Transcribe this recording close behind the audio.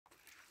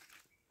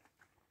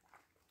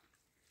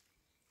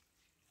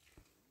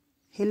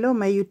Hello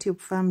my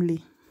YouTube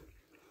family.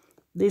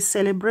 There's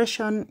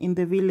celebration in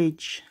the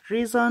village.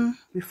 Reason,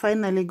 we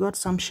finally got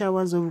some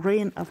showers of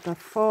rain after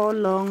 4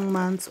 long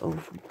months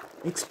of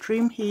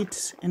extreme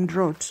heat and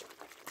drought.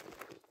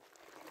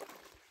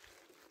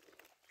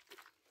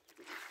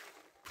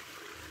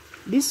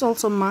 This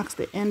also marks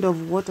the end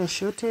of water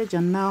shortage,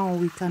 and now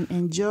we can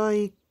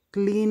enjoy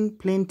clean,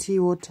 plenty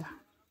water.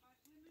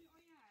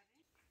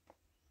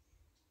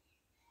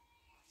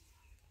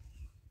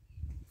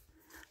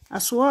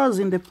 As was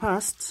in the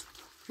past,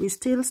 we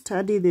still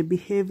study the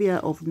behavior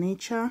of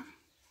nature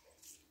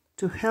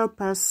to help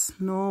us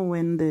know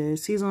when the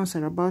seasons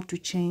are about to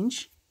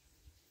change.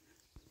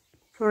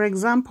 For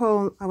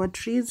example, our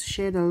trees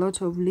shed a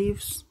lot of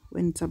leaves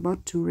when it's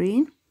about to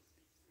rain.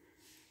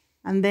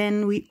 And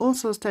then we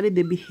also study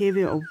the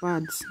behavior of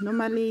birds.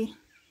 Normally,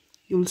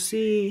 you'll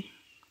see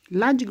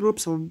large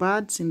groups of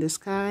birds in the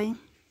sky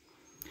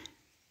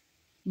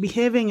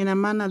behaving in a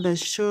manner that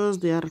shows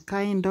they are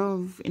kind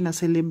of in a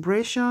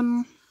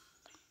celebration.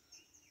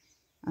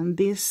 And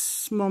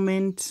this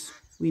moment,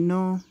 we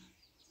know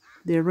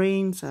the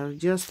rains are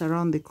just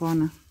around the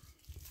corner.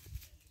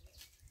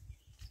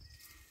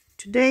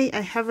 Today,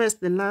 I harvest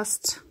the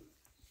last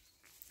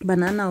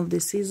banana of the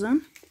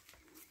season.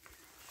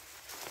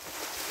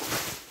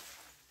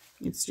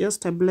 It's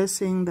just a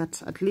blessing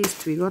that at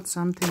least we got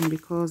something,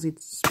 because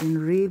it's been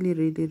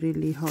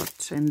really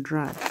hot and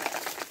dry.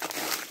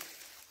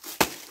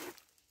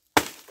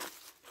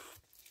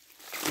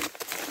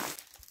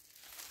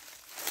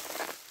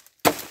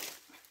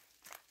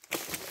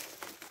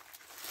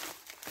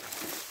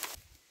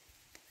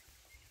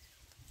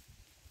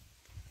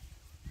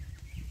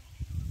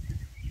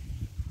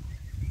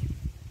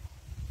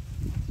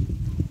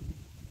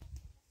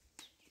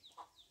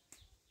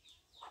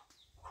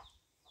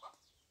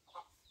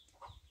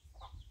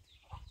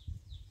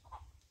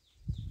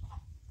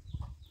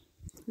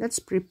 Let's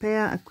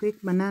prepare a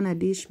quick banana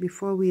dish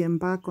before we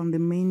embark on the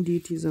main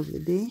duties of the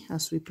day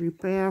as we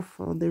prepare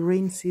for the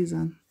rain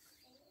season.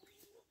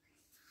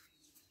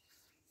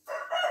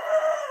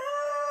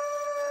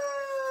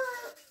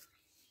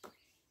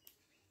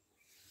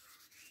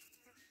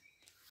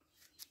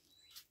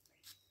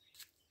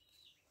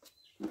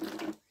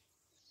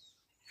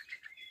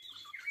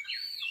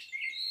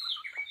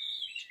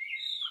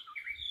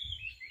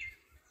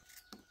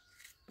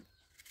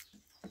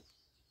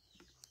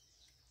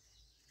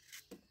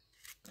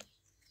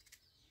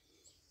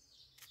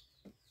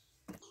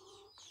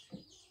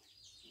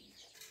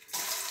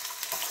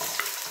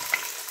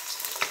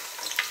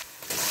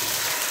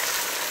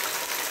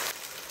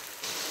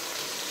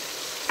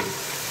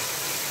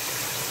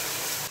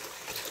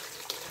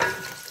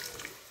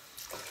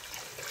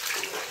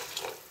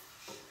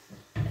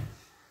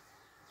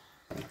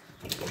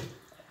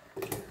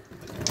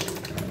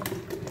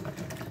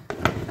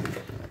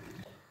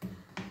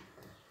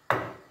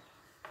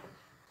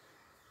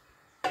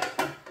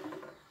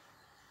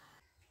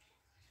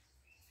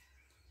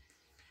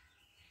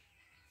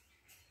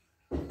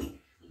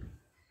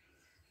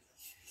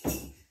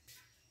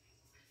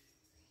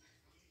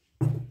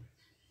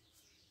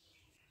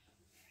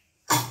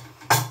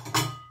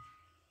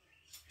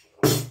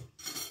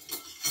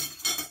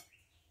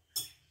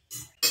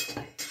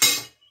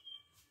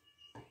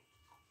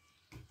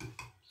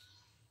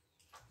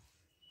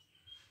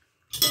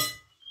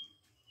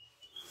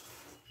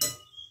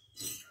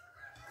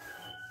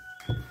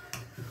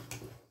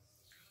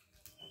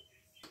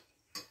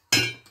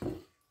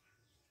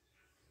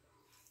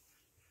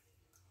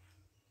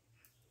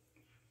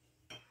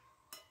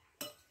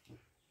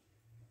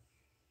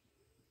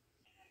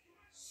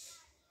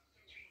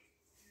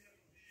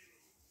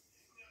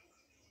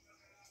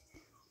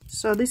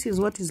 So this is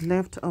what is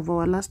left of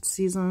our last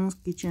season's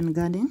kitchen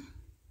garden.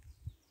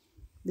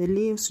 The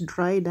leaves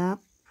dried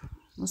up,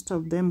 most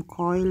of them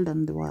coiled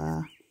and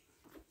were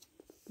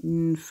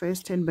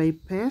infested by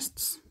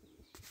pests.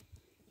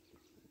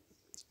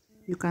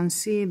 You can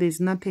see there's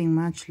nothing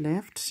much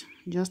left,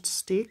 just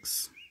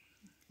sticks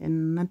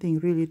and nothing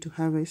really to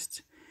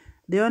harvest.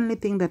 The only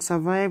thing that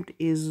survived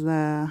is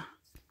the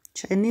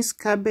Chinese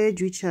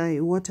cabbage, which I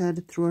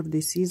watered throughout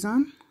the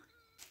season,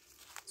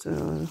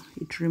 so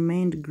it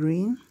remained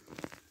green.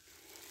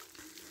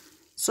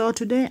 So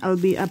today I'll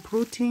be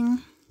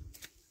uprooting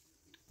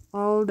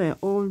all the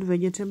old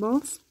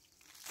vegetables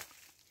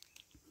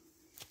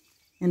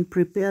and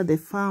prepare the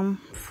farm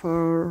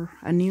for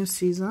a new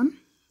season.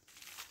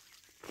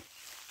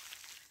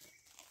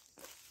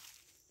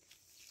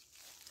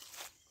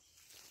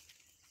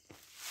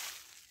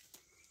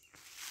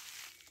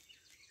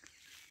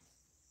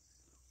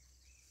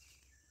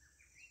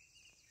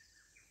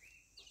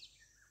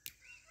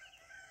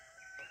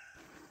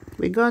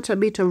 We got a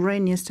bit of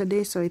rain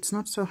yesterday, so it's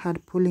not so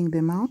hard pulling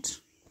them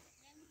out.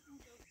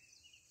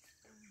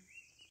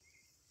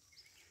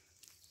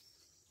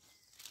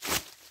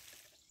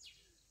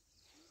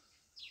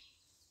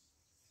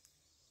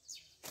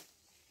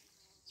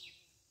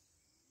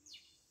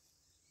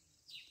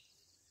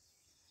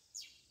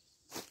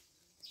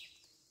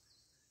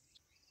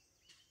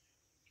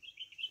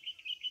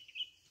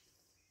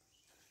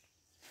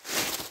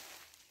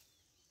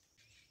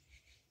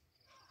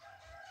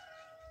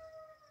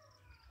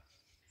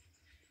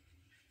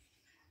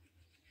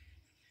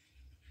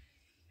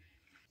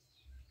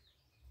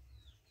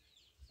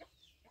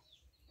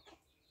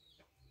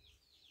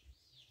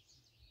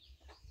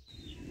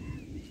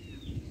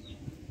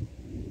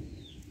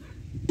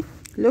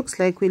 Looks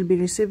like we'll be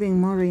receiving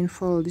more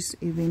rainfall this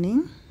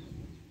evening.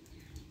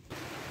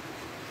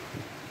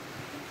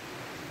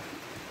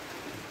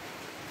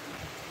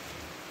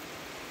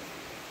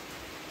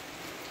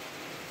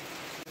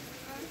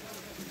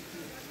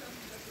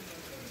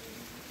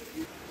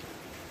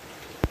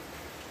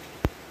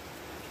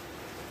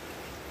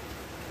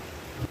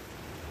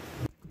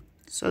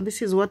 So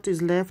this is what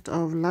is left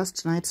of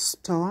last night's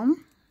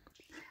storm.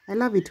 I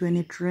love it when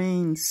it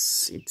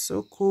rains. It's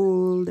so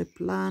cool. The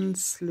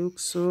plants look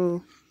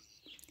so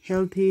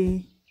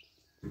healthy.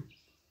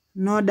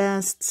 No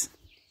dust.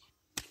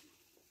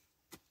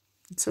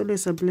 It's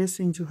always a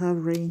blessing to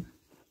have rain.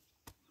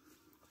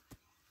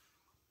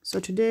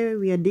 So today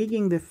we are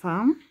digging the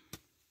farm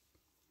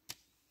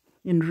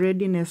in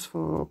readiness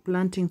for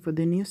planting for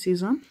the new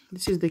season.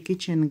 This is the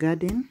kitchen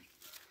garden.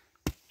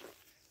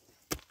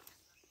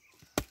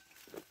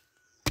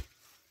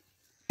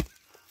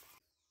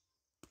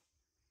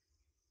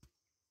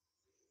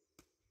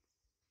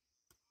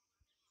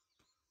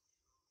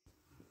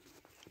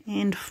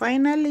 And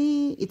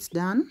finally, it's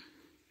done.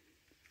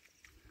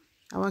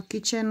 Our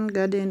kitchen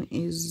garden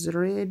is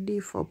ready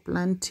for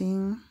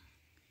planting.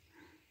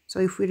 So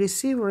if we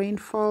receive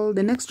rainfall,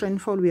 the next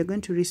rainfall we are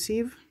going to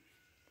receive,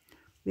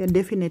 we are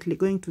definitely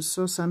going to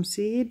sow some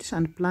seeds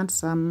and plant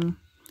some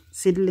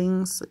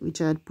seedlings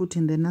which I had put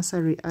in the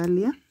nursery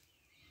earlier.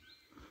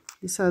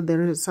 These are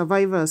the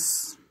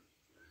survivors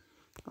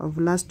of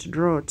last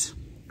drought.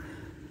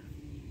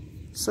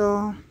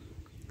 So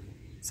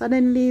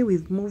suddenly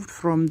we've moved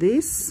from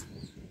this.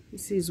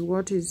 This is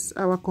what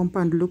our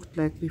compound looked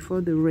like before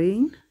the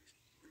rain.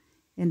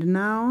 And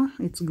now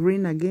it's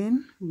green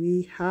again.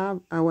 We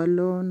have our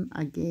lawn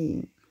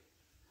again.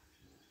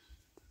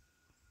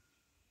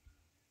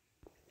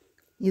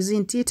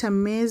 Isn't it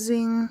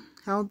amazing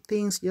how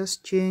things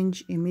just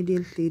change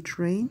immediately it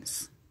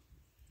rains?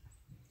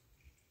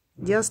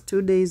 Just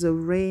 2 days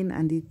of rain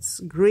and it's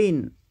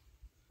green.